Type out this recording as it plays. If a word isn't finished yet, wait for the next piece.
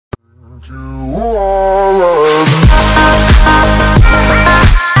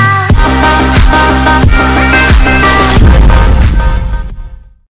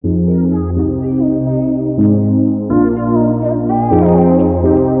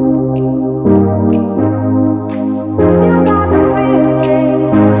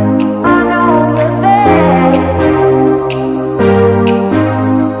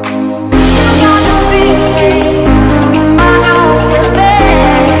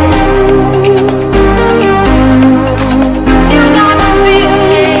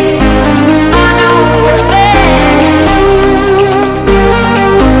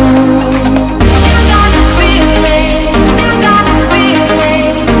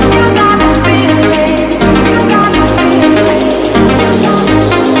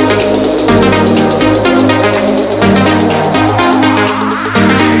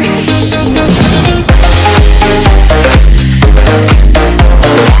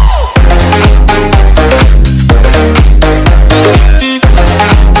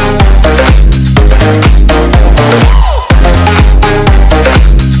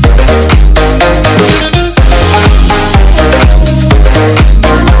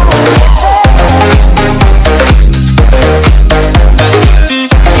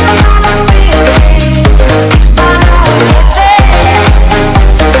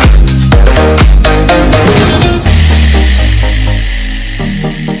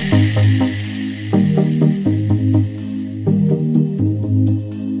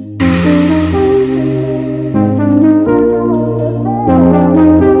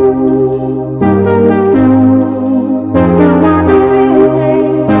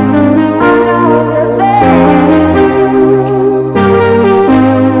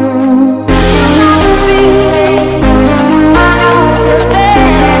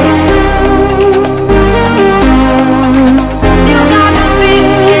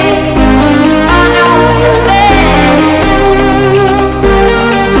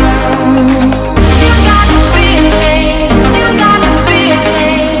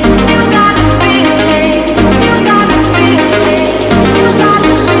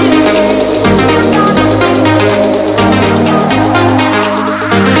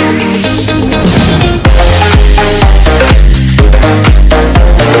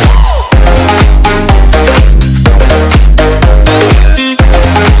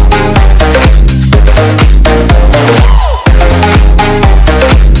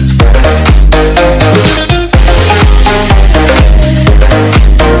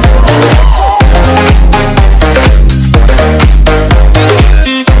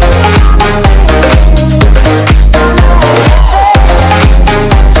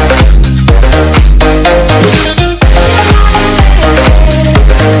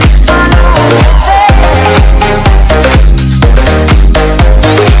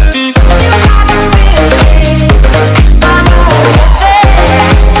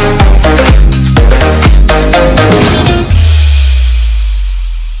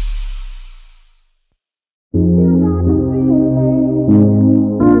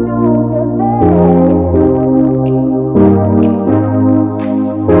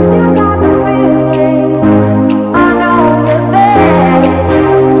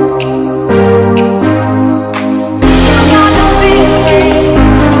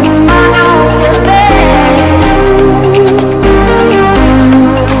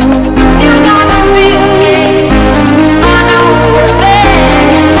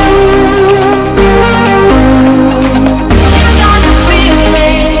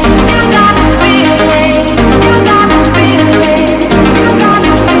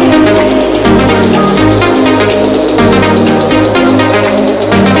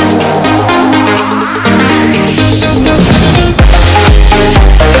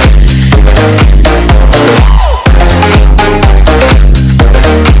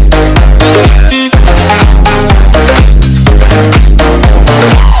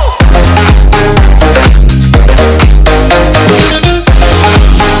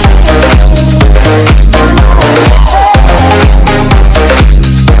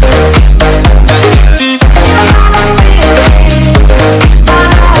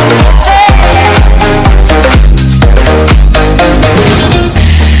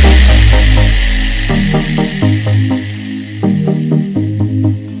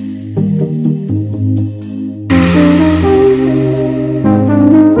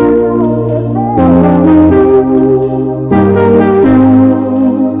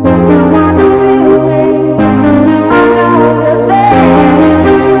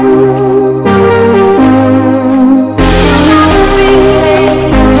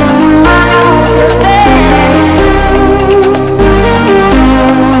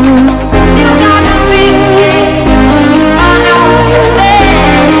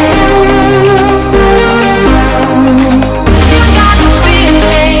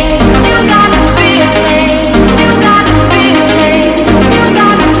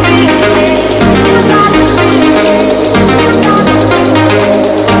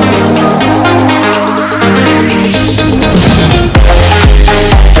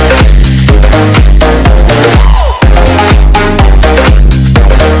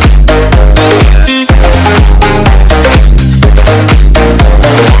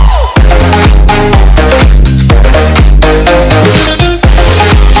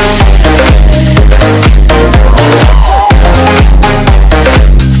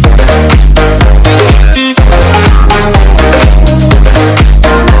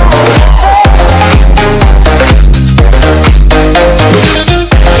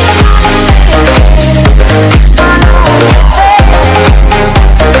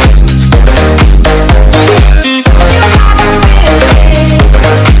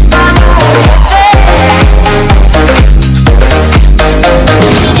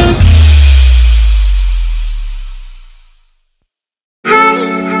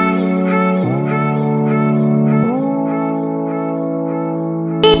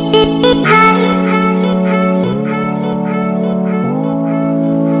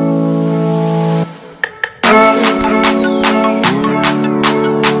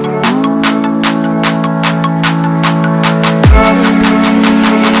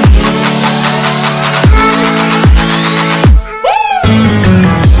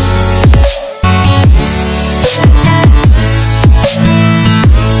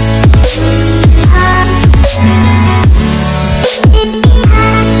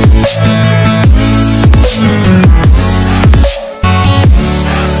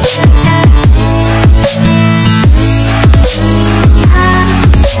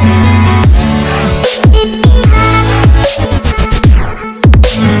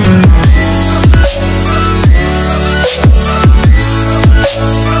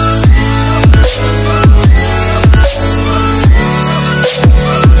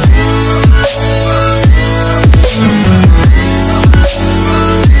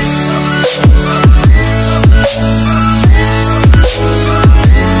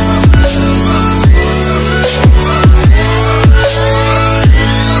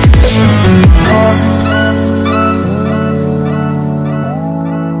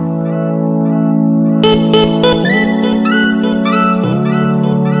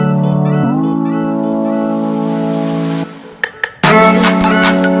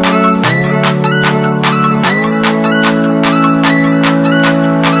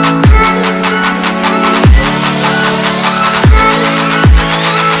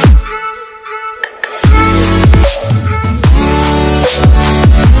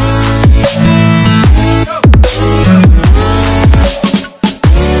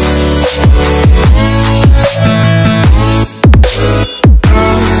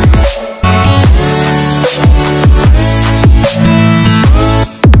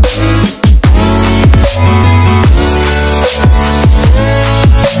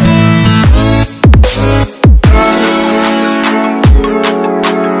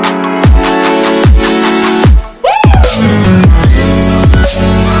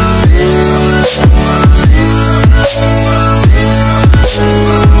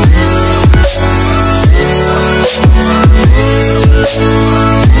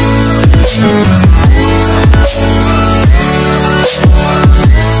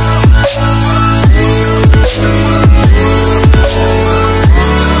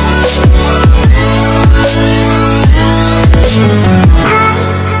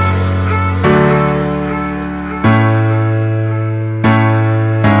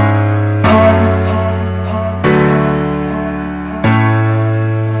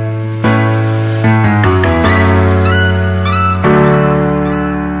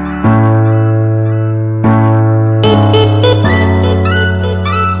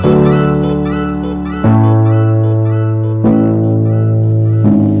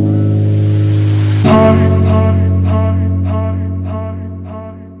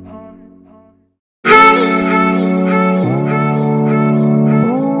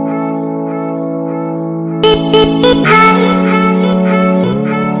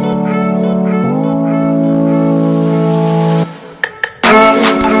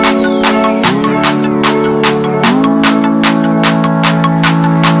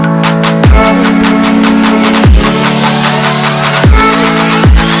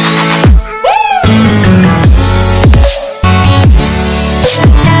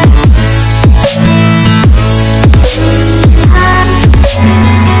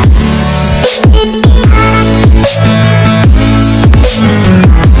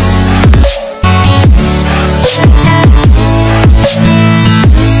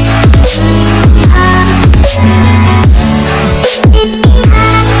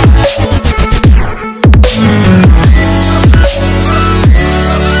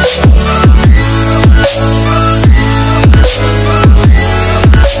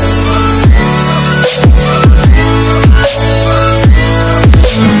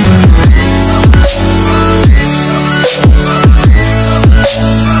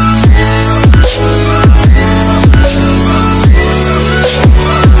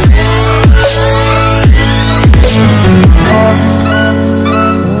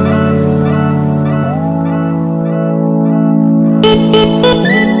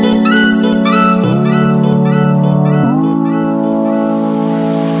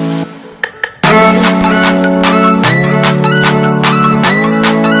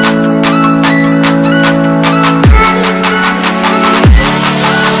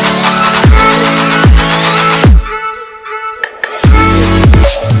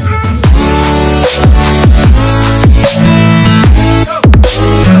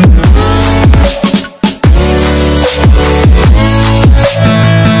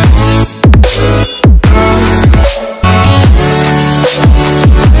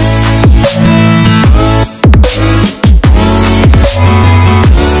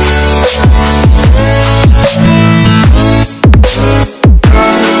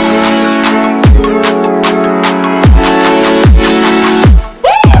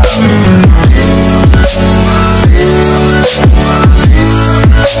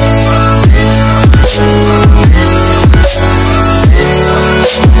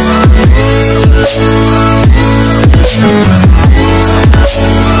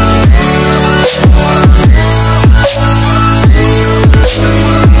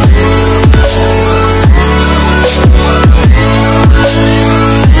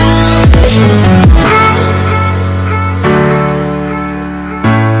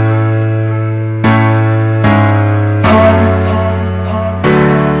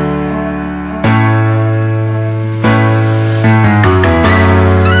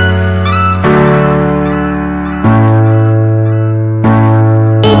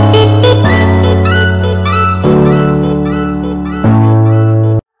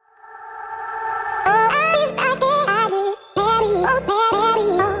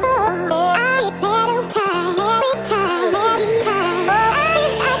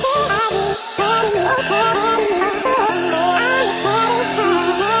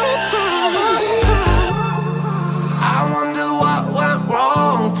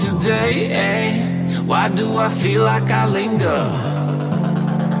I feel like I linger?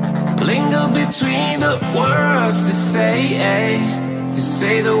 Linger between the words to say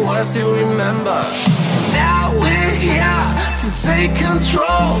the words to remember. Now we're here to take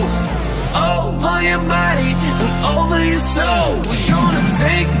control over your body and over your soul. We're gonna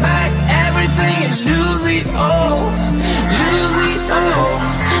take back everything and lose it all. Lose it all.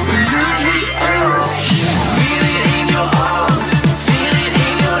 Lose it all. Feel it in your arms, feel it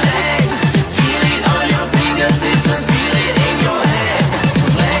in your legs, feel it on your fingertips and feel it in your head.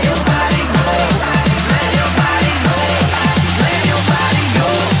 Just let your body go, just let your body go, just let your body go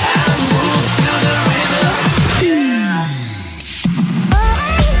and move to the rhythm.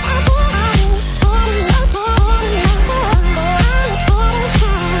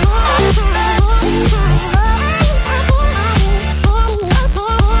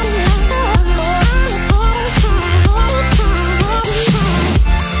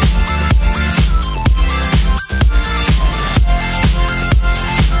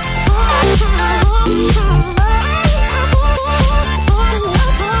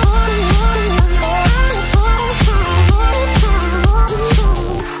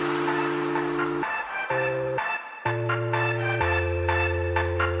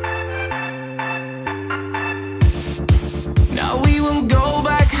 Now we won't go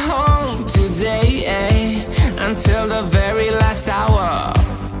back home today, until the very last hour.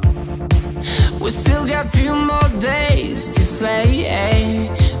 We still got few more days to slay,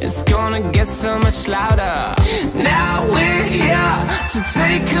 it's gonna get so much louder. Now we're here to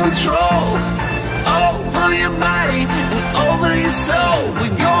take control over your body and over your soul.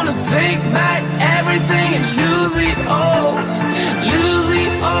 We're gonna take back everything and lose it all. Lose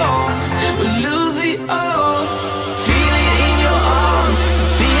it all, lose it all. Feel it in your arms,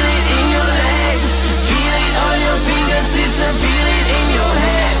 feel it in your legs, feel it on your fingertips and feel it in your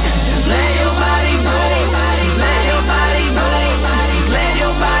head. Just let your body go, just let your body go, just let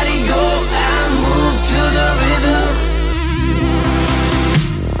your body go and move to the rhythm.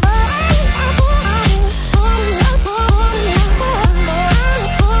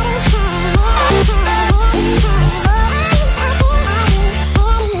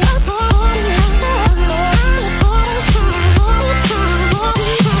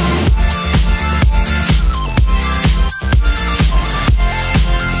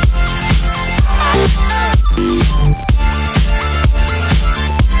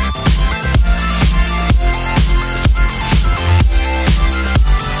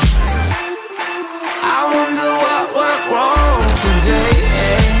 I wonder what went wrong today,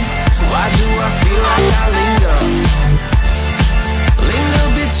 Why do I feel like I linger? Linger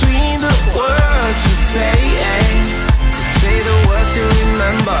between the words to say the words to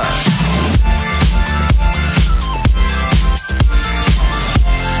remember.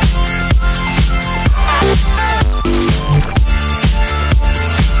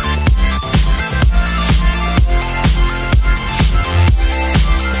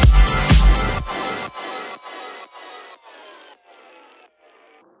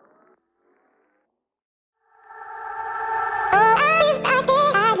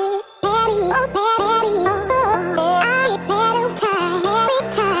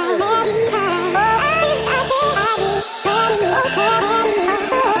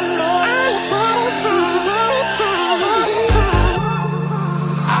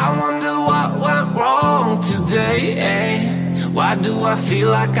 Why do I feel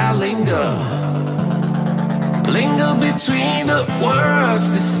like I linger? Linger between the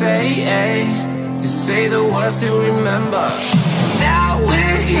words to say the words to remember. Now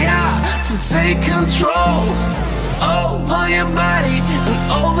we're here to take control over your body and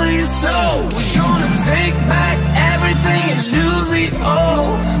over your soul. We're gonna take back everything and lose it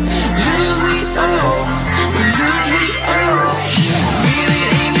all. Lose it all, lose it all. Feel it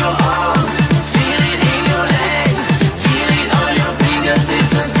in your arms, feel it in your legs, feel it on your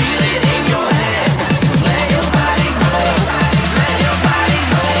fingertips and feel it in your head. Just let your body go, just let your body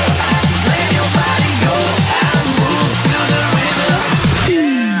go, just let your body go and move to the rhythm.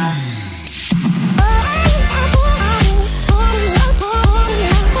 Yeah.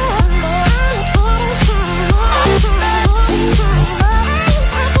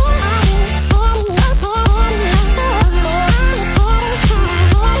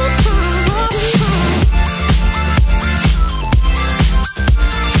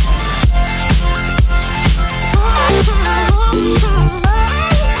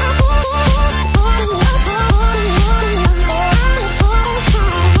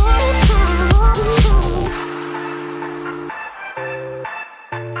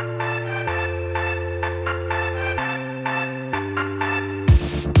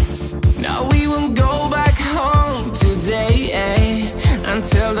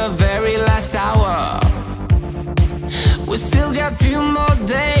 got few more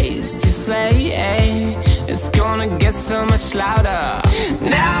days to slay. It's gonna get so much louder.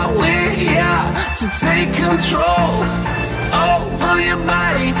 Now we're here to take control over your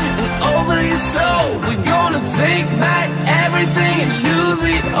body and over your soul. We're